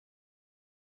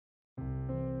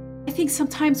I think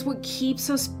sometimes what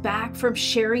keeps us back from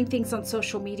sharing things on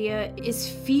social media is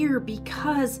fear,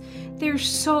 because there's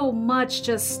so much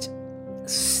just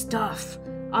stuff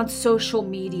on social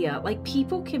media. Like,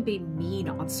 people can be mean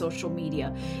on social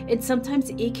media, and sometimes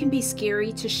it can be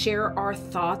scary to share our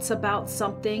thoughts about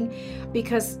something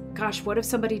because, gosh, what if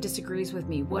somebody disagrees with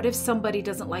me? What if somebody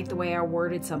doesn't like the way I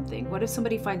worded something? What if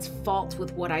somebody finds fault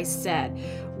with what I said?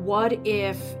 What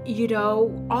if,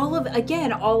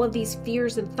 all of these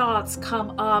fears and thoughts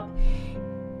come up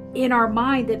in our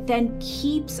mind that then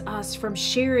keeps us from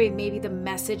sharing maybe the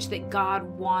message that God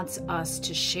wants us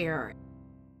to share.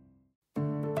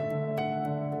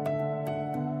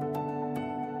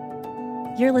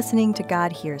 You're listening to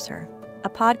God Hears Her, a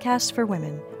podcast for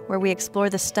women where we explore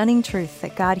the stunning truth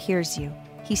that God hears you,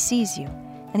 He sees you,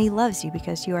 and He loves you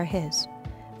because you are His.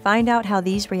 Find out how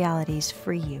these realities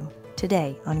free you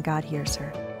today on God Hears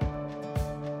Her.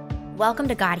 Welcome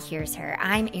to God Hears Her.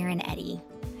 I'm Erin Eddy.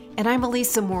 And I'm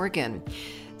Elisa Morgan.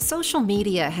 Social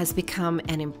media has become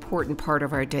an important part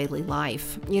of our daily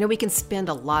life. We can spend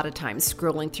a lot of time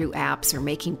scrolling through apps or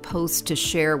making posts to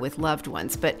share with loved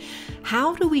ones, but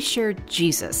how do we share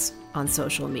Jesus on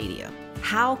social media?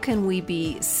 How can we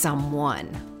be someone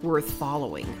worth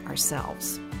following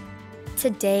ourselves?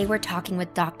 Today, we're talking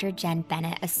with Dr. Jen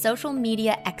Bennett, a social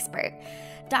media expert.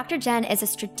 Dr. Jen is a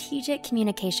strategic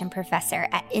communication professor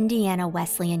at Indiana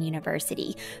Wesleyan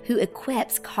University who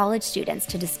equips college students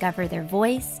to discover their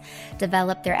voice,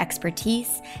 develop their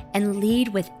expertise, and lead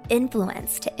with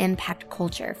influence to impact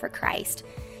culture for Christ.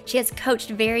 She has coached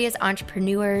various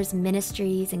entrepreneurs,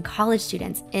 ministries, and college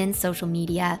students in social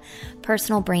media,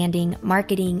 personal branding,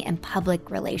 marketing, and public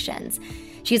relations.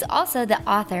 She's also the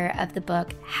author of the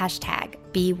book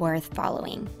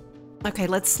 #BeWorthFollowing. Okay,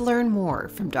 let's learn more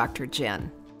from Dr. Jen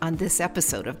on this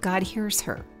episode of God Hears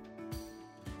Her.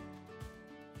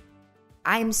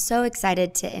 I'm so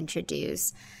excited to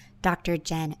introduce Dr.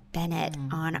 Jen Bennett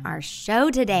on our show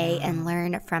today and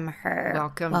learn from her.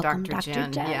 Welcome Dr.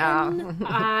 Jen. Yeah.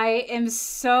 I am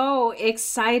so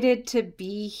excited to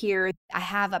be here. I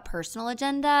have a personal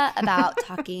agenda about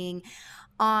talking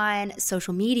on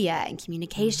social media and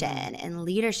communication and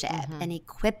leadership and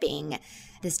equipping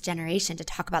this generation to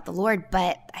talk about the Lord.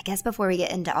 But I guess before we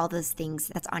get into all those things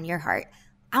that's on your heart,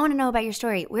 I want to know about your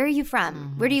story. Where are you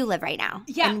from? Where do you live right now?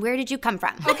 Yeah. And where did you come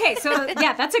from? Okay, so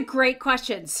yeah, that's a great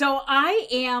question. So I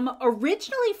am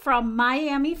originally from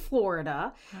Miami,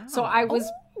 Florida. So I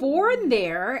was born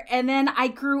there, and then I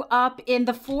grew up in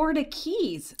the Florida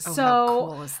Keys. So how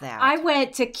cool is that? I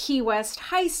went to Key West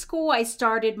High School. I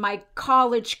started my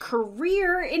college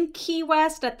career in Key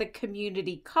West at the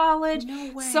community college.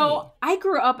 No way. So I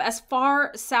grew up as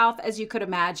far south as you could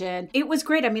imagine. It was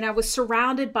great. I mean, I was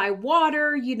surrounded by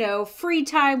water, free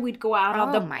time. We'd go out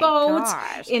on the boats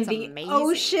in the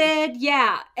ocean.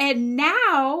 Yeah. And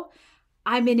now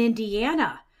I'm in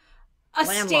Indiana. A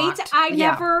Landlocked. state I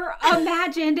never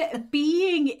imagined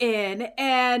being in.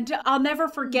 And I'll never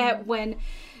forget when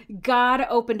God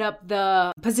opened up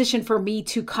the position for me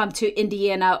to come to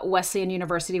Indiana Wesleyan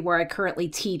University, where I currently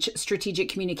teach strategic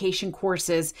communication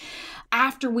courses.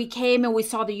 After we came and we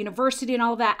saw the university and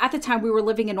all of that, at the time we were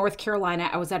living in North Carolina.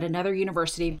 I was at another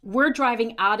university. We're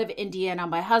driving out of Indiana,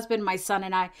 my husband, my son,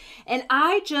 and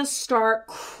I just start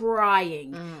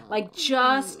crying,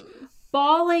 just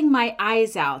bawling my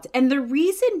eyes out. And the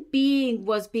reason being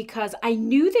was because I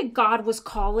knew that God was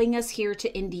calling us here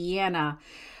to Indiana,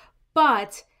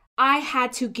 but I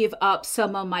had to give up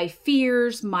some of my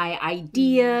fears, my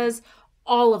ideas,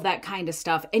 all of that kind of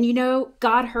stuff. And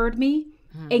God heard me.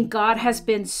 And God has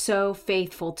been so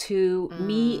faithful to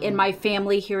me and my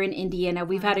family here in Indiana.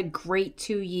 We've had a great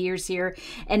 2 years here.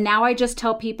 And now I just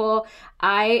tell people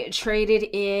I traded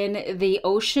in the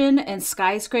ocean and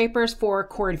skyscrapers for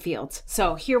cornfields.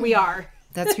 So here we are.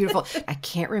 That's beautiful. I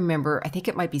can't remember. I think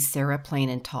it might be Sarah Plain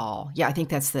and Tall. Yeah, I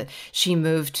think she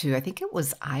moved to, I think it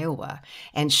was Iowa.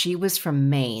 And she was from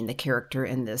Maine, the character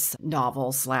in this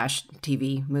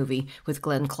novel/TV movie with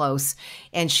Glenn Close.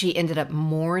 And she ended up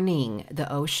mourning the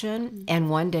ocean. And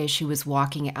one day she was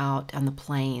walking out on the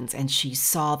plains and she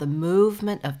saw the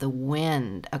movement of the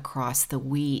wind across the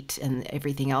wheat and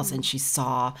everything else. And she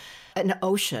saw an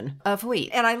ocean of wheat.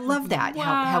 And I love that,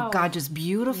 how God just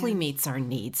beautifully meets our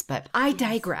needs. But I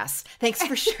digress. Thanks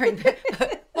for sharing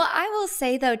that. Well, I will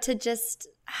say, though, to just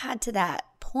add to that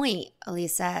point,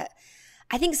 Elisa,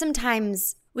 I think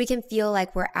sometimes we can feel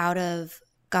like we're out of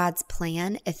God's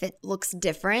plan if it looks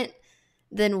different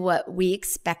than what we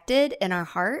expected in our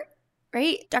heart,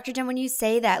 right? Dr. Jen, when you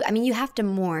say that, I mean, you have to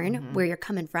mourn where you're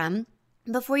coming from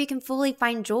before you can fully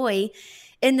find joy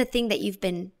in the thing that you've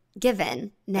been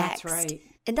given next. That's right.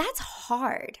 And that's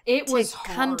hard. It was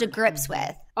come to grips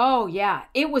with. Oh, yeah.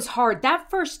 It was hard. That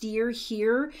first year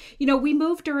here, we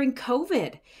moved during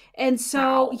COVID. And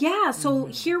so,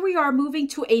 here we are moving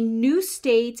to a new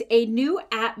state, a new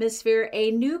atmosphere,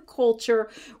 a new culture.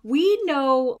 We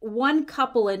know one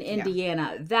couple in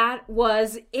Indiana. Yeah. That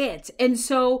was it. And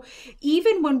so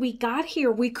even when we got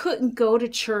here, we couldn't go to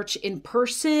church in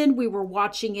person. We were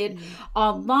watching it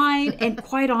online. And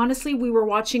quite honestly, we were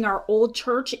watching our old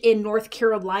church in North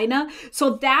Carolina.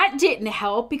 So that didn't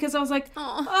help because I was like,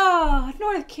 oh,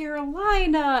 North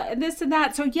Carolina and this and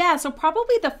that. So so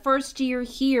probably the first year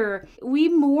here, we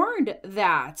mourned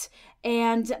that.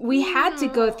 And we had to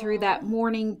go through that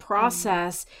mourning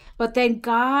process. But then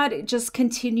God just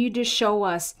continued to show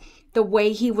us the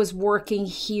way he was working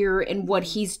here and what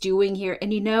he's doing here.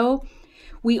 And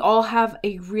we all have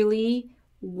a really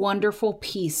wonderful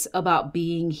peace about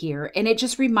being here. And it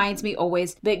just reminds me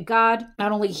always that God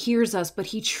not only hears us, but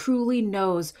he truly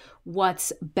knows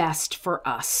what's best for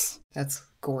us. That's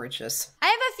gorgeous. I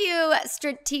have a few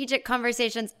strategic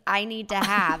conversations I need to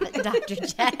have, Dr.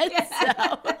 Jen.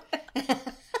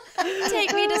 So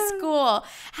take me to school.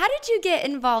 How did you get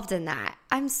involved in that?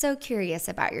 I'm so curious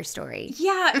about your story.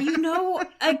 Yeah,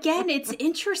 again, it's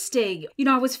interesting.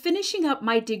 I was finishing up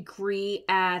my degree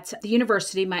at the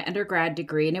university, my undergrad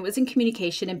degree, and it was in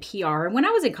communication and PR. And when I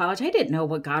was in college, I didn't know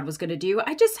what God was going to do.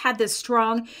 I just had this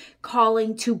strong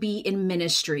calling to be in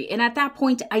ministry. And at that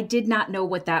point, I did not know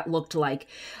what that looked like.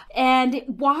 And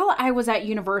while I was at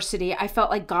university, I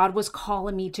felt like God was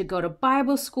calling me to go to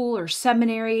Bible school or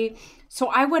seminary. So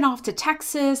I went off to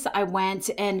Texas. I went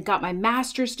and got my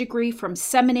master's degree from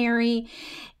seminary.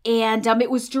 And it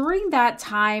was during that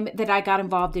time that I got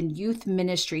involved in youth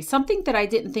ministry, something that I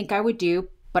didn't think I would do,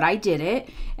 but I did it.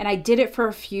 And I did it for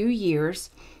a few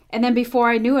years. And then before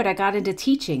I knew it, I got into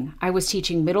teaching. I was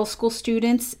teaching middle school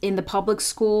students in the public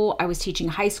school. I was teaching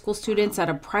high school students at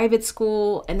a private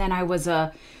school. And then I was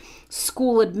a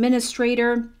school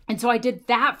administrator. And so I did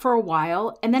that for a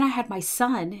while. And then I had my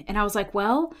son and I was like,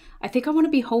 well, I think I want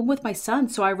to be home with my son.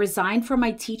 So I resigned from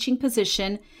my teaching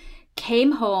position,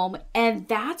 came home, and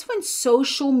that's when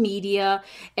social media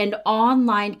and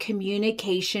online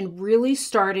communication really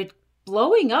started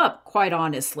blowing up, quite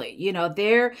honestly.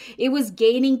 It was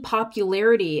gaining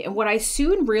popularity. And what I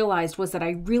soon realized was that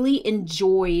I really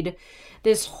enjoyed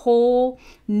this whole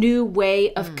new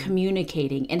way of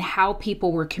communicating and how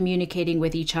people were communicating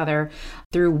with each other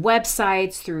through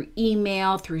websites, through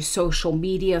email, through social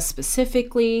media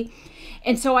specifically.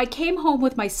 And so I came home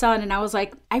with my son and I was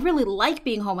like, I really like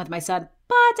being home with my son,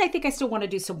 but I think I still want to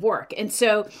do some work. And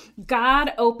so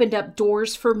God opened up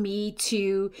doors for me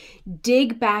to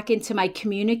dig back into my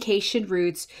communication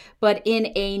roots, but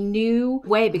in a new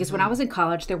way, because when I was in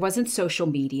college, there wasn't social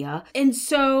media. And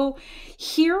so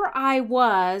here I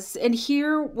was, and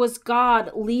here was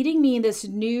God leading me in this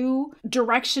new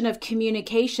direction of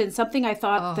communication, something I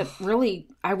thought that really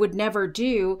I would never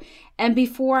do. And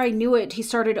before I knew it, he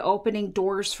started opening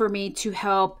doors for me to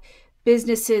help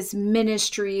businesses,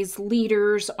 ministries,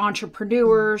 leaders,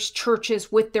 entrepreneurs,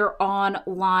 churches with their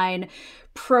online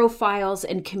profiles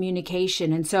and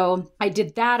communication. And so I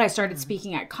did that. I started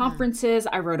speaking at conferences.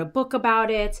 I wrote a book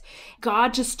about it.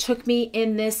 God just took me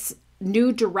in this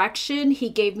new direction. He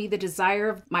gave me the desire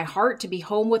of my heart to be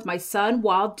home with my son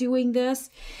while doing this.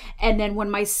 And then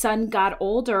when my son got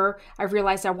older, I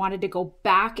realized I wanted to go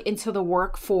back into the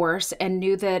workforce and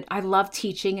knew that I loved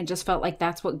teaching and just felt like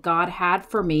that's what God had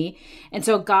for me. And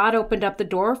so God opened up the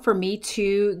door for me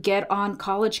to get on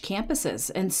college campuses.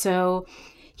 And so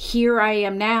here I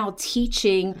am now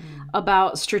teaching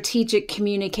about strategic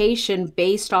communication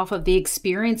based off of the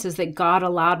experiences that God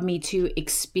allowed me to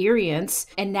experience.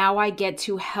 And now I get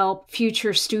to help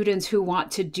future students who want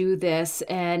to do this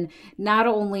and not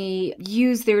only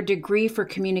use their degree for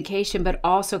communication, but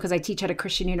also, because I teach at a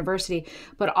Christian university,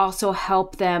 but also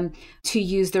help them to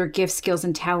use their gifts, skills,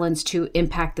 and talents to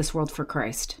impact this world for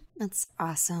Christ. That's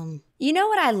awesome. You know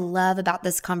what I love about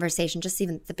this conversation, just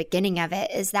even at the beginning of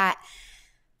it, is that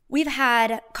we've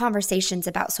had conversations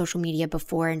about social media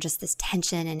before and just this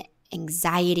tension and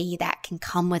anxiety that can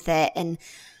come with it and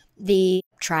the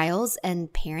trials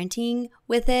and parenting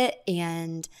with it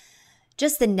and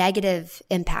just the negative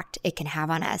impact it can have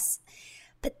on us.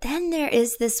 But then there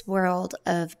is this world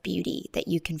of beauty that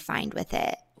you can find with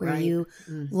it. where you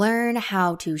learn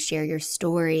how to share your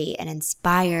story and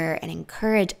inspire and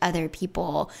encourage other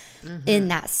people in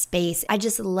that space. I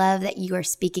just love that you are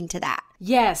speaking to that.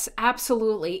 Yes,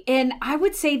 absolutely. And I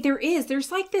would say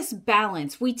there's like this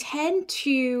balance. We tend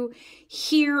to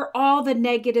hear all the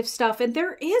negative stuff, and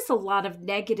there is a lot of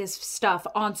negative stuff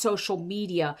on social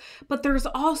media, but there's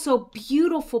also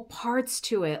beautiful parts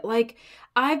to it. Like,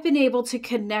 I've been able to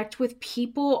connect with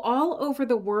people all over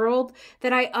the world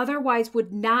that I otherwise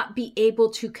would not be able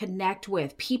to connect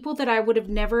with, people that I would have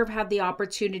never have had the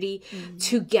opportunity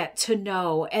to get to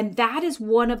know. And that is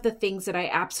one of the things that I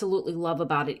absolutely love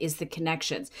about it, is the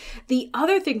connections. The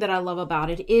other thing that I love about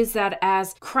it is that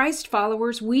as Christ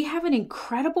followers, we have an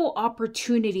incredible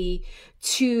opportunity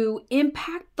to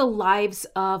impact the lives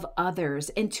of others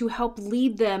and to help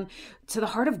lead them to the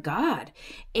heart of God.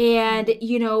 And,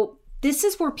 you know, this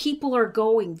is where people are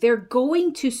going. They're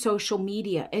going to social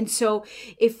media. And so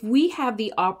if we have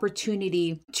the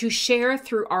opportunity to share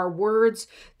through our words,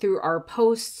 through our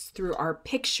posts, through our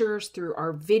pictures, through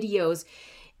our videos,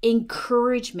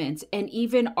 encouragement, and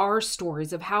even our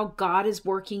stories of how God is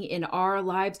working in our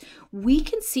lives, we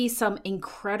can see some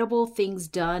incredible things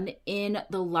done in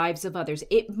the lives of others.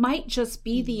 It might just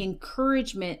be the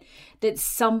encouragement that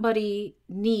somebody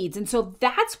needs. And so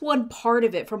that's one part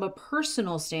of it from a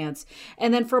personal stance.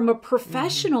 And then from a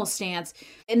professional stance,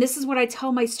 and this is what I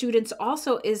tell my students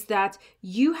also, is that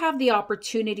you have the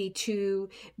opportunity to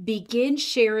begin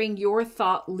sharing your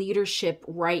thought leadership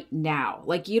right now.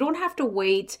 Like, you don't have to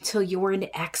wait till you're an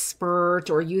expert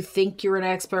or you think you're an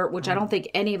expert, which I don't think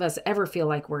any of us ever feel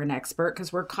like we're an expert,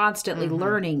 because we're constantly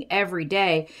learning every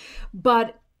day.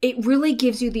 But it really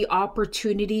gives you the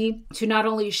opportunity to not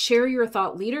only share your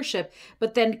thought leadership,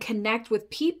 but then connect with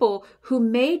people who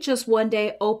may just one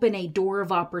day open a door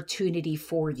of opportunity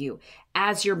for you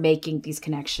as you're making these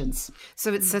connections.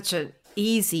 So it's such an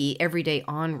easy everyday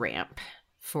on-ramp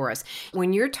for us.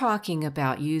 When you're talking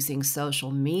about using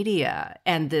social media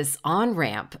and this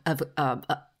on-ramp of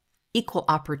equal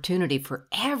opportunity for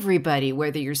everybody,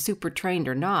 whether you're super trained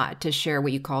or not, to share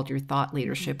what you called your thought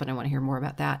leadership, and I want to hear more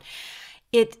about that.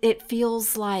 It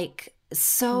feels like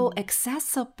so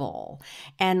accessible,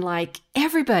 and like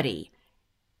everybody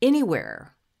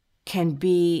anywhere can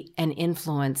be an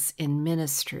influence in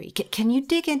ministry. Can you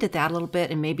dig into that a little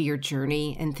bit and maybe your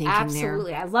journey and thinking there?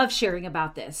 Absolutely. I love sharing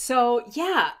about this. So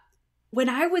yeah, when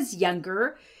I was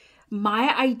younger,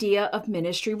 my idea of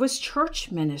ministry was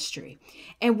church ministry.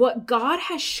 And what God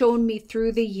has shown me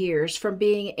through the years, from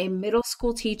being a middle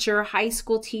school teacher, high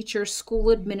school teacher, school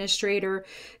administrator,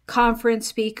 conference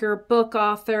speaker, book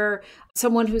author,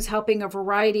 someone who's helping a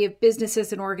variety of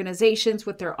businesses and organizations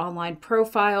with their online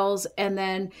profiles, and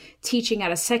then teaching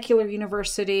at a secular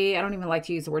university. I don't even like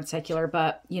to use the word secular,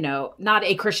 but, you know, not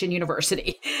a Christian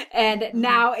university. And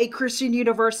now a Christian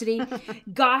university.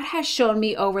 God has shown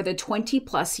me over the 20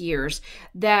 plus years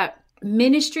that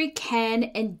ministry can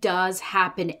and does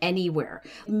happen anywhere.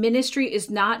 Ministry is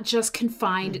not just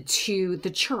confined to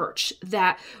the church,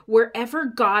 that wherever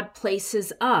God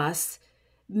places us,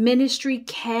 ministry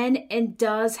can and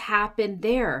does happen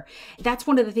there. That's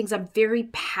one of the things I'm very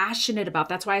passionate about.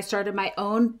 That's why I started my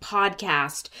own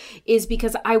podcast, is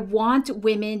because I want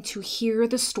women to hear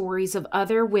the stories of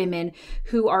other women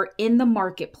who are in the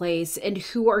marketplace and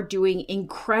who are doing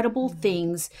incredible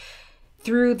things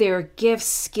through their gifts,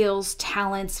 skills,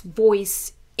 talents,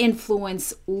 voice,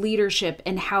 influence, leadership,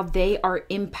 and how they are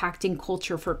impacting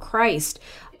culture for Christ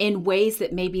in ways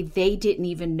that maybe they didn't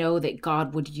even know that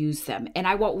God would use them. And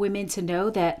I want women to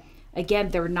know that, again,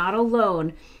 they're not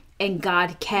alone, and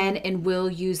God can and will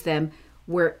use them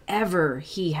wherever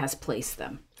He has placed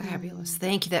them. Fabulous.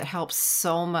 Thank you. That helps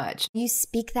so much. You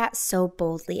speak that so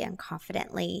boldly and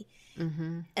confidently.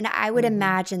 And I would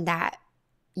imagine that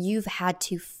you've had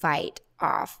to fight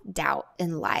off doubt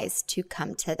and lies to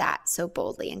come to that so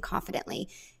boldly and confidently.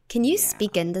 Can you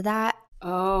speak into that?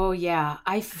 Oh, yeah.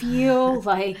 I feel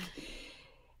like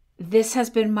this has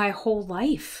been my whole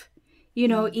life. You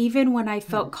know, even when I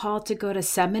felt called to go to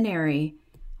seminary,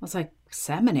 I was like,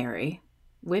 seminary?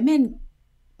 Women,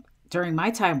 during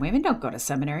my time, women don't go to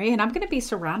seminary, and I'm going to be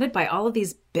surrounded by all of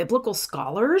these biblical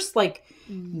scholars? Like,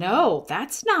 no,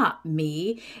 that's not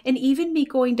me. And even me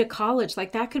going to college,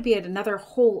 like, that could be another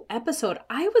whole episode.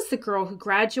 I was the girl who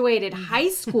graduated high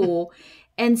school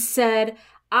and said,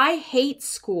 I hate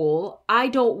school. I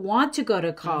don't want to go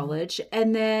to college.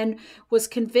 And then was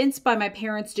convinced by my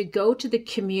parents to go to the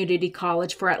community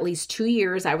college for at least 2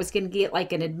 years. I was going to get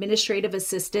like an administrative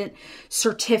assistant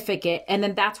certificate. And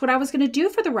then that's what I was going to do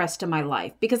for the rest of my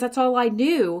life, because that's all I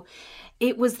knew.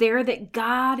 It was there that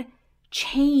God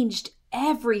changed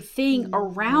everything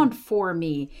around for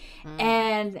me.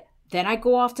 And then I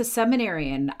go off to seminary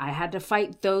and I had to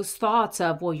fight those thoughts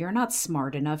of, well, you're not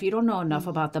smart enough. You don't know enough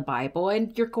about the Bible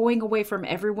and you're going away from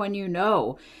everyone you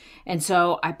know. And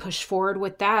so I pushed forward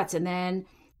with that. And then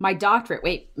my doctorate,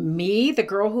 wait, me, the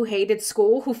girl who hated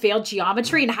school, who failed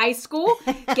geometry in high school,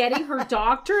 getting her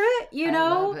doctorate, you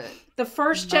know, the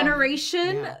first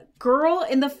generation girl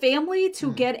in the family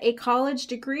to get a college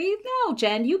degree. No,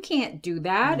 Jen, you can't do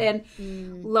that. And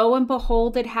lo and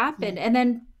behold, it happened. And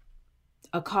then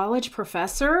a college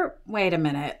professor, wait a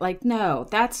minute, like, no,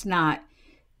 that's not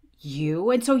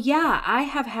you. And so, yeah, I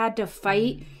have had to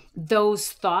fight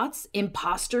those thoughts,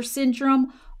 imposter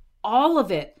syndrome, all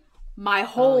of it, my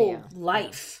whole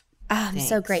life. I'm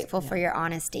so grateful for your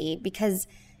honesty, because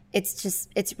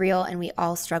it's real and we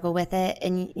all struggle with it.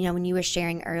 And, you know, when you were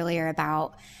sharing earlier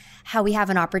about how we have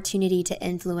an opportunity to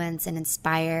influence and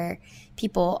inspire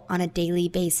people on a daily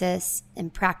basis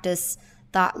and practice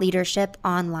thought leadership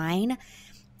online,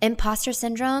 imposter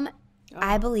syndrome,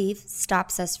 I believe,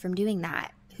 stops us from doing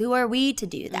that. Who are we to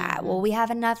do that? Well, we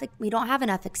don't have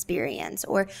enough experience,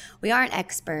 or we aren't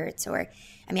experts, or,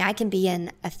 I mean, I can be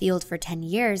in a field for 10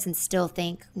 years and still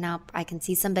think, nope, I can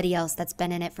see somebody else that's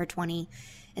been in it for 20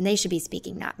 and they should be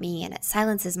speaking, not me. And it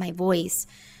silences my voice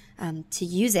to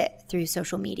use it through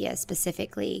social media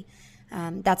specifically.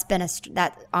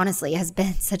 That honestly has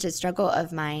been such a struggle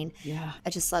of mine. Yeah.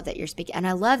 I just love that you're speaking. And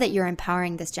I love that you're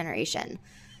empowering this generation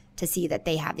to see that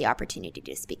they have the opportunity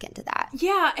to speak into that.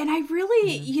 Yeah. And I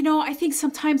really, you know, I think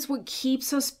sometimes what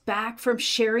keeps us back from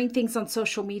sharing things on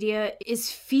social media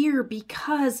is fear,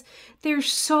 because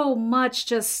there's so much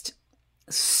just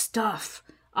stuff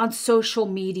on social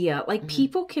media. Like,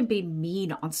 people can be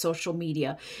mean on social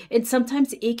media. And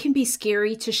sometimes it can be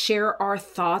scary to share our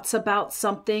thoughts about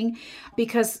something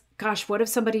because, gosh, what if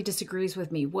somebody disagrees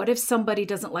with me? What if somebody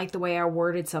doesn't like the way I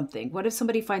worded something? What if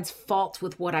somebody finds fault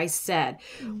with what I said?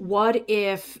 What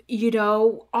if, you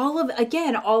know, all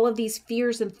of these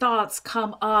fears and thoughts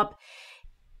come up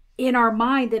in our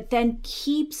mind that then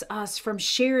keeps us from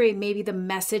sharing maybe the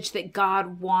message that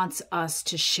God wants us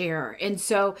to share. And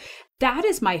so that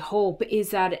is my hope, is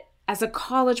that as a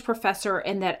college professor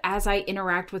and that as I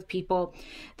interact with people,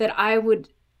 that I would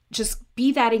just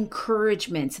be that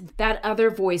encouragement, that other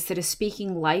voice that is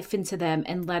speaking life into them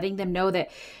and letting them know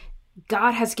that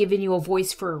God has given you a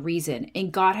voice for a reason,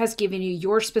 and God has given you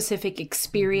your specific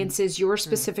experiences, your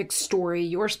specific story,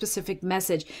 your specific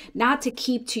message, not to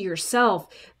keep to yourself,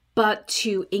 but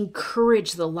to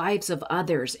encourage the lives of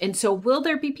others. And so will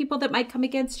there be people that might come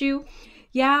against you?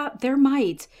 Yeah, there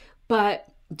might, but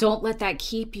don't let that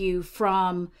keep you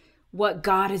from what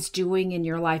God is doing in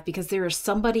your life, because there is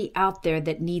somebody out there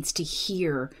that needs to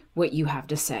hear what you have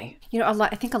to say. You know,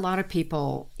 I think a lot of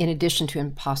people, in addition to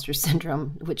imposter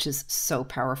syndrome, which is so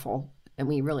powerful, and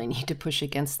we really need to push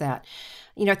against that.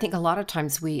 You know, I think a lot of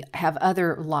times we have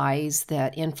other lies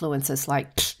that influence us, like,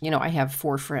 you know, I have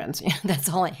 4 friends. That's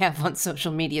all I have on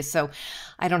social media. So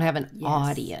I don't have an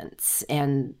audience.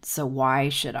 And so why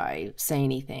should I say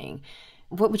anything?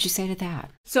 What would you say to that?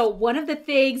 So one of the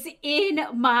things in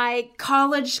my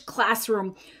college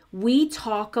classroom, we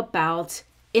talk about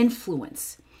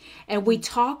influence, and we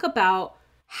talk about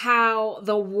how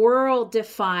the world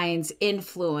defines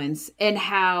influence and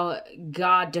how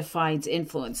God defines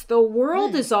influence. The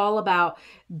world is all about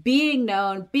being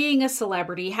known, being a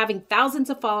celebrity, having thousands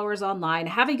of followers online,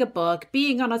 having a book,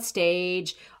 being on a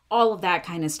stage, all of that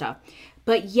kind of stuff.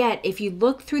 But yet, if you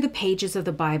look through the pages of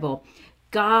the Bible,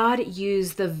 God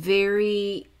used the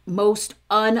very most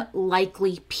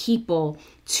unlikely people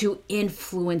to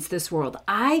influence this world.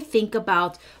 I think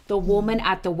about the woman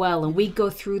at the well, and we go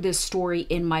through this story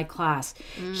in my class.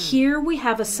 Here we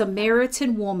have a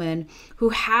Samaritan woman who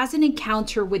has an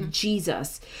encounter with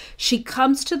Jesus. She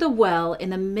comes to the well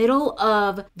in the middle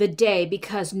of the day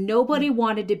because nobody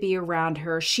wanted to be around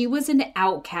her. She was an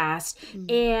outcast.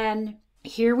 And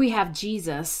here we have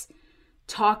Jesus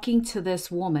talking to this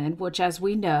woman, which, as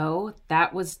we know,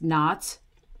 that was not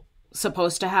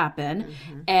supposed to happen.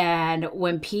 And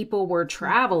when people were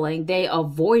traveling, they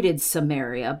avoided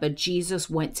Samaria, but Jesus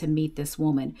went to meet this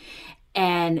woman,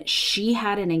 and she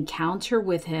had an encounter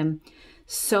with him,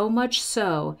 so much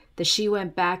so that she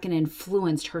went back and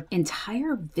influenced her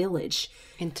entire village.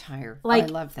 I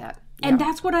love that. And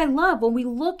that's what I love. When we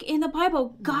look in the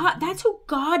Bible, God, that's who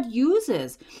God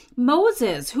uses.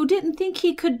 Moses, who didn't think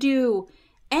he could do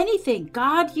anything,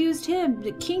 God used him.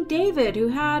 King David, who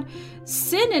had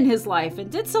sin in his life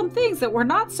and did some things that were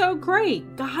not so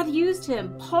great, God used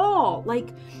him. Paul, like,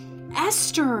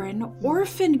 Esther, an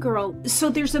orphan girl. So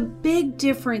there's a big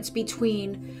difference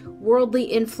between worldly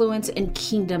influence and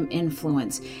kingdom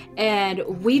influence. And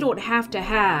we don't have to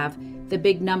have the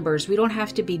big numbers. We don't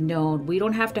have to be known. We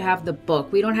don't have to have the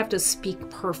book. We don't have to speak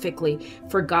perfectly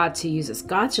for God to use us.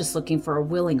 God's just looking for a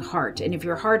willing heart. And if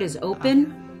your heart is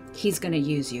open, He's going to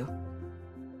use you.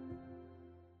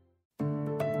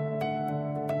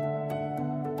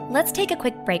 Let's take a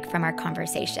quick break from our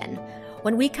conversation.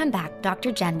 When we come back,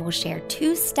 Dr. Jen will share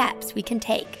 2 steps we can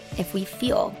take if we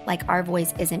feel like our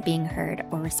voice isn't being heard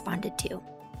or responded to.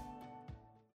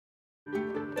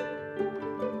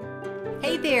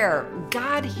 Hey there!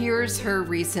 God Hears Her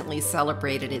recently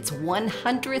celebrated its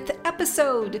 100th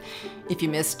episode. If you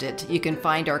missed it, you can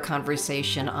find our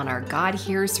conversation on our God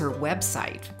Hears Her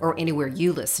website or anywhere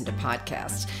you listen to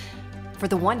podcasts. For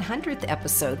the 100th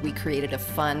episode, we created a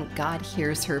fun God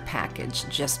Hears Her package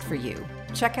just for you.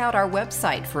 Check out our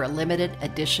website for a limited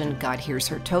edition God Hears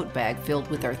Her tote bag filled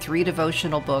with our 3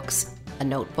 devotional books, a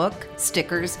notebook,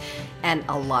 stickers, and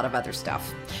a lot of other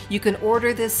stuff. You can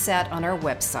order this set on our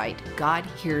website,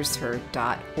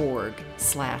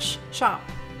 godhearsher.org/shop.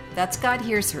 That's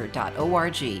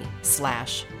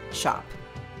godhearsher.org/shop.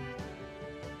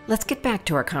 Let's get back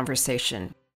to our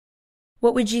conversation.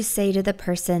 What would you say to the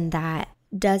person that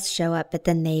does show up, but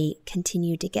then they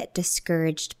continue to get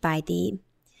discouraged by the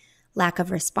lack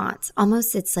of response?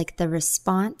 Almost it's like the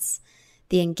response,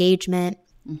 the engagement,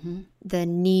 the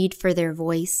need for their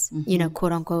voice,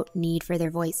 quote unquote, need for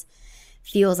their voice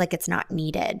feels like it's not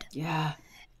needed. Yeah.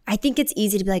 I think it's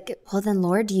easy to be like, well, then,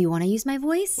 Lord, do you want to use my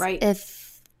voice? Right.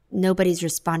 If nobody's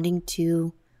responding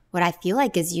to what I feel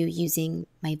like is you using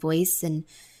my voice and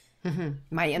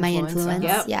my influence.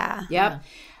 Yep. Yeah.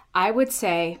 I would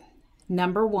say,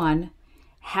 number 1,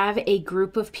 have a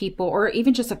group of people or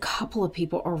even just a couple of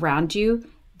people around you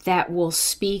that will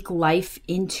speak life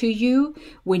into you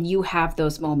when you have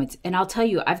those moments. And I'll tell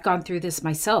you, I've gone through this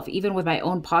myself, even with my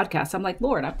own podcast. I'm like,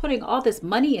 Lord, I'm putting all this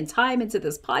money and time into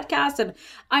this podcast and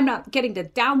I'm not getting the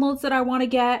downloads that I want to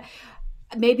get.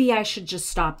 Maybe I should just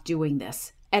stop doing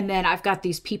this. And then I've got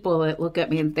these people that look at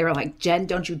me and they're like, Jen,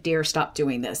 don't you dare stop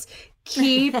doing this.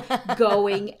 Keep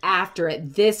going after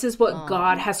it. This is what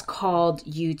God has called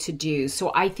you to do.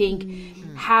 So I think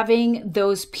having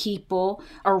those people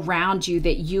around you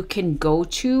that you can go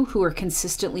to who are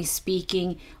consistently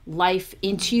speaking life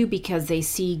into you because they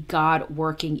see God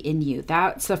working in you.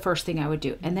 That's the first thing I would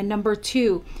do. And then number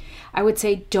 2, I would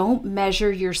say don't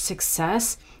measure your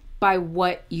success by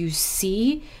what you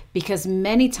see, because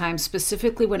many times,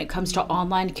 specifically when it comes to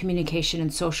online communication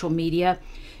and social media,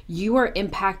 you are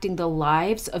impacting the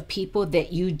lives of people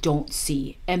that you don't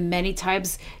see. And many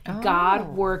times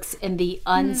God works in the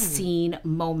unseen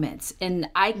moments.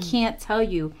 And I can't tell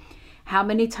you how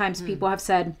many times people have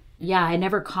said, yeah, I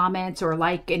never comment or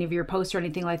like any of your posts or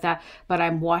anything like that, but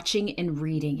I'm watching and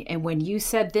reading. And when you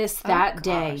said this that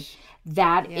day,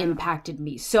 that impacted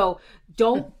me. So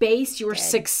don't base your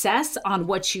success on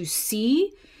what you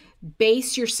see.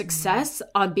 Base your success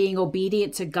on being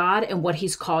obedient to God and what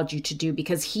He's called you to do,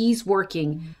 because He's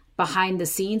working behind the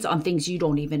scenes on things you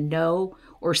don't even know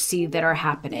or see that are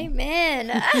happening.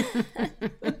 Amen.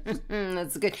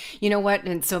 That's good. You know what?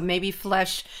 And so maybe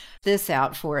flesh this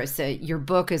out for us. Your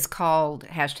book is called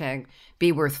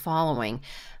 #Be Worth Following.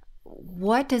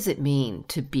 What does it mean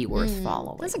to be worth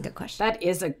following? That's a good question. That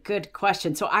is a good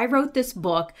question. So I wrote this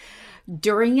book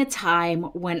during a time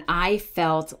when I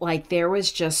felt like there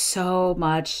was just so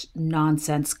much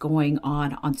nonsense going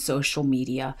on social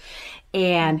media.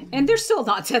 And there's still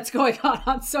nonsense going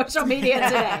on social media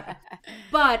today.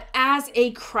 But as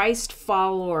a Christ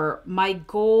follower, my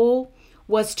goal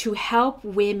was to help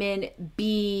women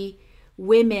be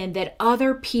women that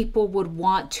other people would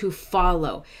want to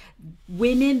follow.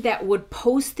 Women that would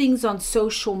post things on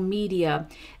social media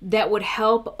that would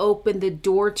help open the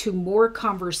door to more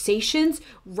conversations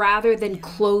rather than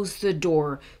close the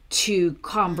door to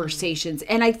conversations.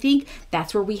 And I think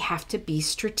that's where we have to be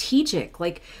strategic.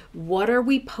 Like, what are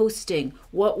we posting?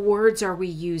 What words are we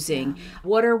using?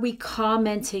 What are we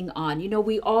commenting on? You know,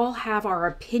 we all have our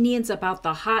opinions about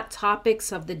the hot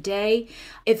topics of the day.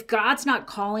 If God's not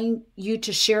calling you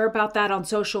to share about that on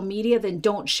social media, then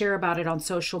don't share about it on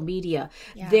social media.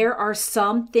 There are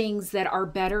some things that are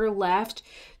better left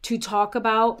to talk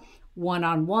about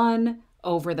one-on-one,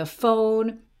 over the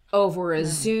phone, over a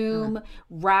Zoom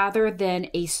rather than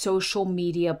a social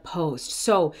media post.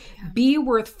 So Be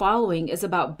Worth Following is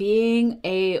about being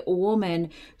a woman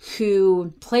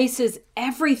who places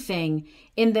everything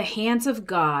in the hands of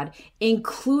God,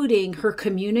 including her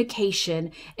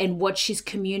communication and what she's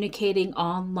communicating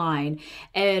online,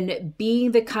 and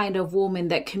being the kind of woman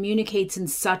that communicates in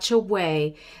such a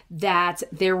way that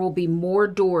there will be more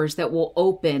doors that will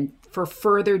open for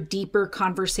further, deeper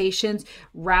conversations,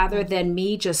 rather than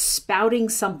me just spouting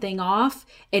something off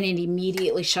and it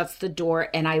immediately shuts the door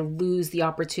and I lose the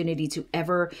opportunity to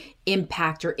ever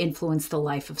impact or influence the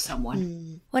life of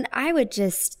someone. When I would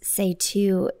just say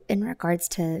too, in regards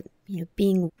to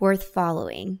being worth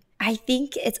following, I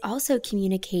think it's also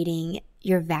communicating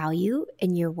your value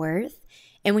and your worth.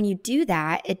 And when you do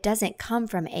that, it doesn't come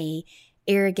from a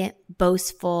arrogant,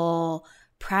 boastful,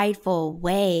 prideful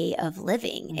way of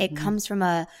living. It comes from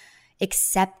a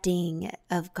accepting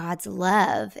of God's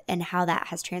love and how that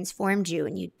has transformed you,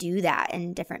 and you do that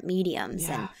in different mediums.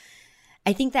 And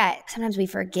I think that sometimes we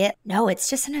forget, no, it's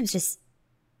just sometimes just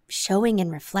showing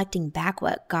and reflecting back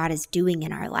what God is doing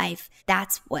in our life.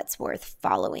 That's what's worth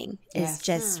following, is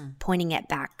just pointing it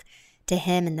back to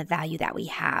him and the value that we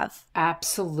have.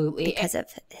 Absolutely. Because of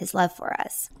his love for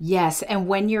us. Yes. And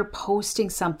when you're posting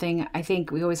something, I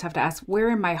think we always have to ask, where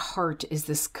in my heart is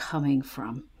this coming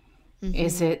from?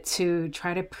 Is it to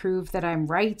try to prove that I'm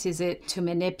right? Is it to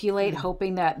manipulate,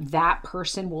 hoping that that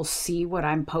person will see what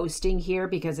I'm posting here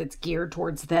because it's geared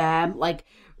towards them? Like,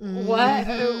 what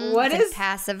it's is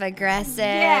passive aggressive?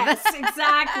 Yes,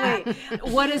 exactly.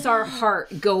 What is our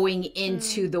heart going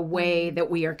into the way that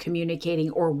we are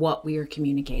communicating or what we are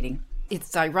communicating?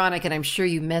 It's ironic, and I'm sure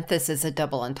you meant this as a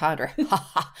double entendre.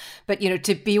 But,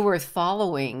 to be worth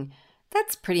following,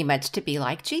 that's pretty much to be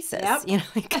like Jesus,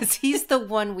 because he's the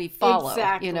one we follow.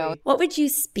 Exactly. What would you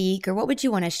speak, or what would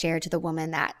you want to share to the woman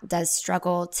that does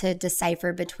struggle to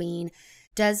decipher between,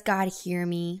 does God hear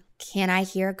me? Can I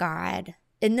hear God?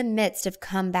 In the midst of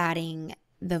combating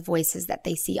the voices that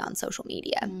they see on social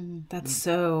media. That's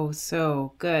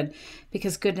so good.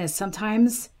 Because goodness,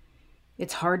 sometimes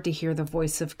it's hard to hear the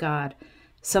voice of God.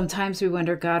 Sometimes we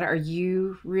wonder, God, are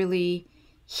you really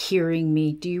hearing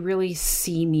me? Do you really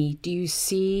see me? Do you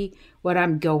see what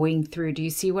I'm going through? Do you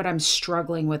see what I'm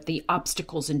struggling with, the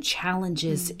obstacles and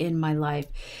challenges in my life?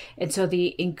 And so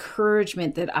the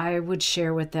encouragement that I would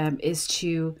share with them is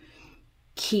to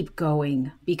keep going,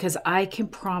 because I can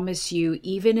promise you,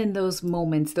 even in those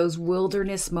moments, those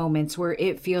wilderness moments where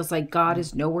it feels like God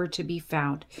is nowhere to be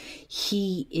found,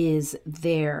 he is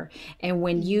there. And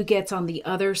when you get on the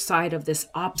other side of this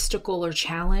obstacle or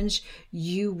challenge,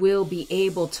 you will be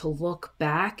able to look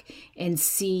back and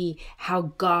see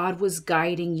how God was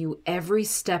guiding you every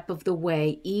step of the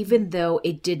way, even though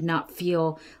it did not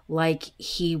feel like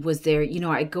he was there.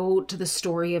 I go to the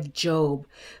story of Job,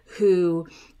 who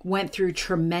went through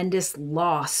tremendous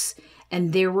loss,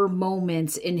 and there were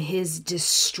moments in his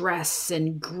distress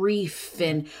and grief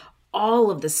and all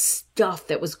of the stuff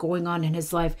that was going on in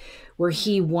his life where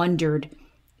he wondered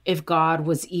if God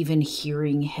was even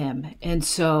hearing him. And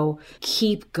so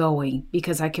keep going,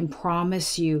 because I can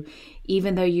promise you,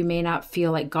 even though you may not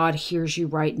feel like God hears you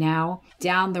right now,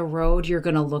 down the road, you're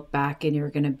going to look back and you're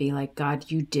going to be like,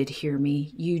 God, you did hear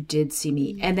me. You did see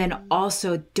me. And then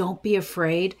also, don't be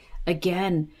afraid,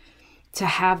 again, to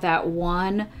have that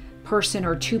one person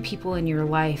or two people in your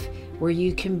life where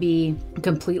you can be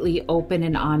completely open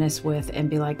and honest with and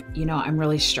be like, I'm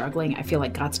really struggling. I feel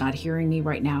like God's not hearing me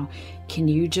right now. Can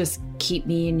you just keep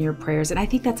me in your prayers? And I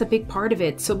think that's a big part of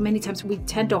it. So many times we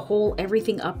tend to hold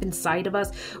everything up inside of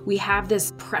us. We have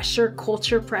this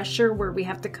culture pressure, where we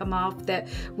have to come off that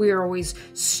we are always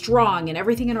strong and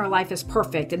everything in our life is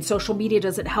perfect. And social media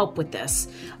doesn't help with this.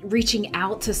 Reaching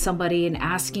out to somebody and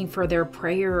asking for their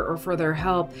prayer or for their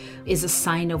help is a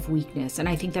sign of weakness. And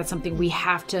I think that's something we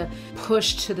have to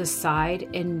push to the side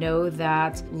and know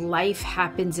that life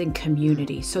happens in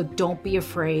community. So don't be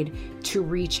afraid to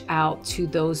reach out to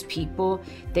those people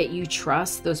that you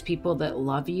trust, those people that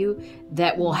love you,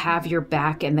 that will have your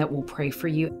back and that will pray for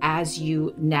you as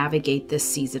you navigate this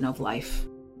season of life.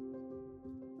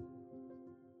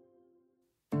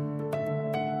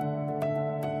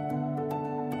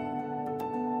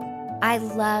 I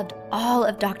loved all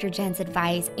of Dr. Jen's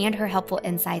advice and her helpful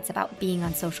insights about being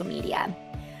on social media.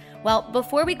 Well,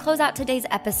 before we close out today's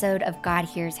episode of God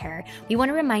Hears Her, we want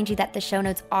to remind you that the show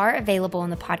notes are available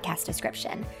in the podcast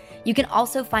description. You can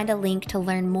also find a link to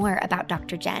learn more about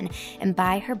Dr. Jen and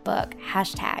buy her book,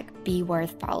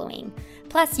 #BeWorthFollowing.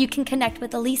 Plus, you can connect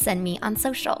with Elisa and me on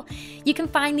social. You can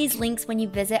find these links when you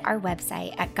visit our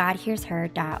website at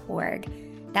godhearsher.org.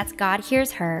 That's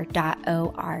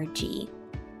godhearsher.org.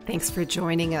 Thanks for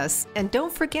joining us. And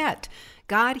don't forget,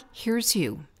 God hears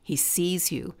you, He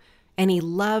sees you, and He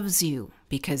loves you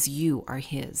because you are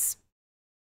His.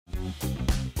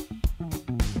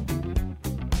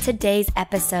 Today's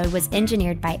episode was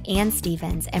engineered by Ann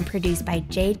Stevens and produced by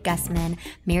Jade Gussman,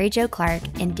 Mary Jo Clark,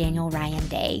 and Daniel Ryan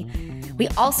Day. We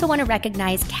also want to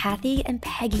recognize Kathy and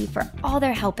Peggy for all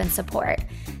their help and support.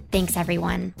 Thanks,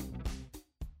 everyone.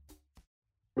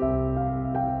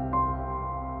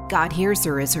 God Hears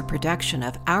Her is a production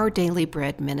of Our Daily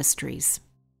Bread Ministries.